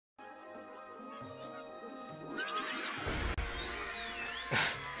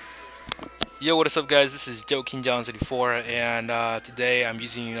Yo, what is up, guys? This is Joe King John 84, and today I'm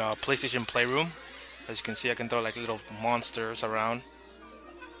using PlayStation Playroom. As you can see, I can throw like little monsters around,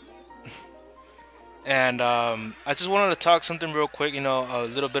 and I just wanted to talk something real quick. A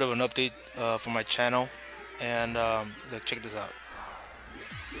little bit of an update for my channel, and look, check this out.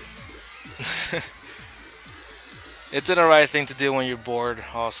 It's an alright thing to do when you're bored,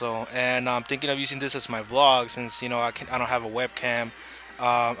 also, and I'm thinking of using this as my vlog since I don't have a webcam.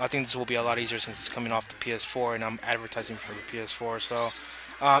 I think this will be a lot easier since it's coming off the PS4 and I'm advertising for the PS4. So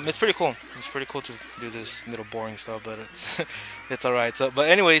it's pretty cool. It's pretty cool to do this little boring stuff, but it's it's all right. So, but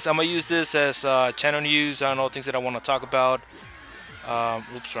anyways, I'm gonna use this as channel news. I don't know things that I want to talk about.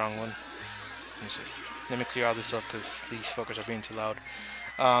 Oops, wrong one. Let me see. Let me clear all this up because these fuckers are being too loud.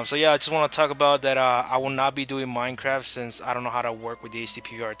 So yeah, I just want to talk about that. I will not be doing Minecraft since I don't know how to work with the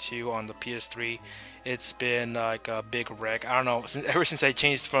HDPVR2 on the PS3. It's been like a big wreck. I don't know ever since I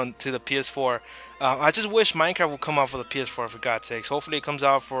changed from to the PS4. I just wish Minecraft would come out for the PS4 for God's sakes. Hopefully it comes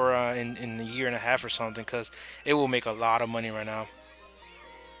out for in a year and a half or something because it will make a lot of money right now.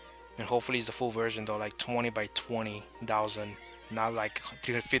 And hopefully it's the full version though, like 20 by 20,000, not like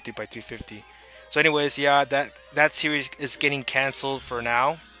 350 by 350. So, anyways, yeah, that series is getting canceled for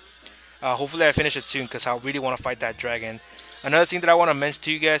now. Hopefully, I finish it soon because I really want to fight that dragon. Another thing that I want to mention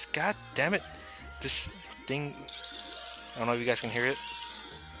to you guys, God damn it, this thing. I don't know if you guys can hear it.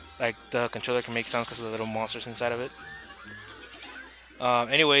 Like the controller can make sounds because of the little monsters inside of it.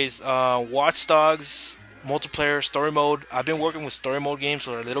 Anyways, Watch Dogs multiplayer story mode. I've been working with story mode games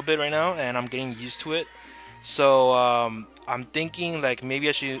for a little bit right now, and I'm getting used to it. So I'm thinking like maybe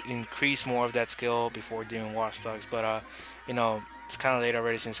I should increase more of that skill before doing Watch Dogs. But it's kind of late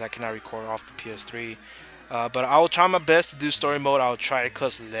already since I cannot record off the PS3. But I will try my best to do story mode. I'll try to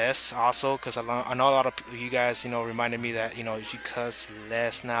cuss less also because I know a lot of you guys reminded me that if you cuss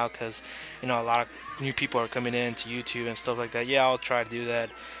less now because a lot of new people are coming in to YouTube and stuff like that. Yeah, I'll try to do that.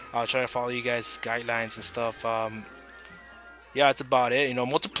 I'll try to follow you guys guidelines and stuff. Yeah, that's about it.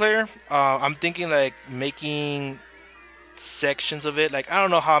 Multiplayer. I'm thinking like making sections of it. Like I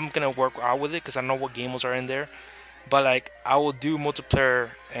don't know how I'm gonna work out with it because I don't know what game modes are in there. But like I will do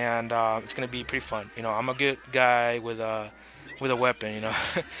multiplayer and it's gonna be pretty fun. I'm a good guy with a weapon.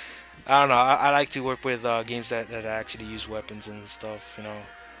 I don't know. I like to work with games that actually use weapons and stuff.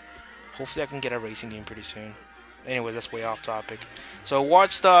 Hopefully I can get a racing game pretty soon. Anyway, that's way off topic. So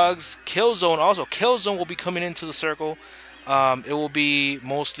Watch Dogs, Killzone. Also, Killzone will be coming into the circle. It will be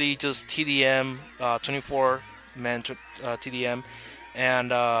mostly just TDM, 24 man TDM,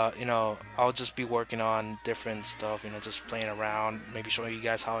 and I'll just be working on different stuff. Just playing around, maybe showing you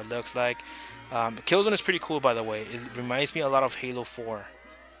guys how it looks like. Killzone is pretty cool, by the way. It reminds me a lot of Halo 4,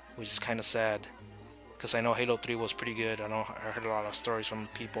 which is kind of sad. Because I know Halo 3 was pretty good. I heard a lot of stories from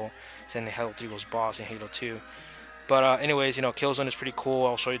people saying that Halo 3 was boss in Halo 2. But anyways, Killzone is pretty cool.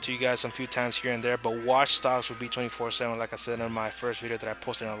 I'll show it to you guys some few times here and there. But Watch Dogs will be 24/7, like I said in my first video that I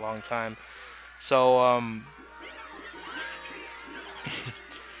posted in a long time. So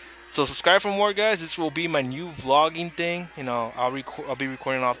so subscribe for more, guys. This will be my new vlogging thing. I'll be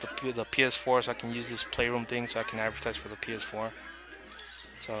recording off the PS4 so I can use this Playroom thing so I can advertise for the PS4.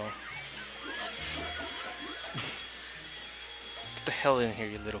 So get the hell in here,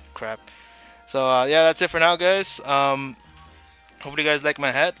 you little crap. So yeah, that's it for now, guys. Hopefully you guys like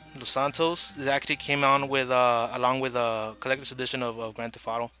my hat. Los Santos. This actually came on with along with a collector's edition of Grand Theft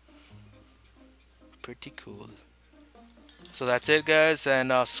Auto. Pretty cool. So that's it, guys,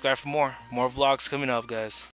 and subscribe for more vlogs coming up, guys.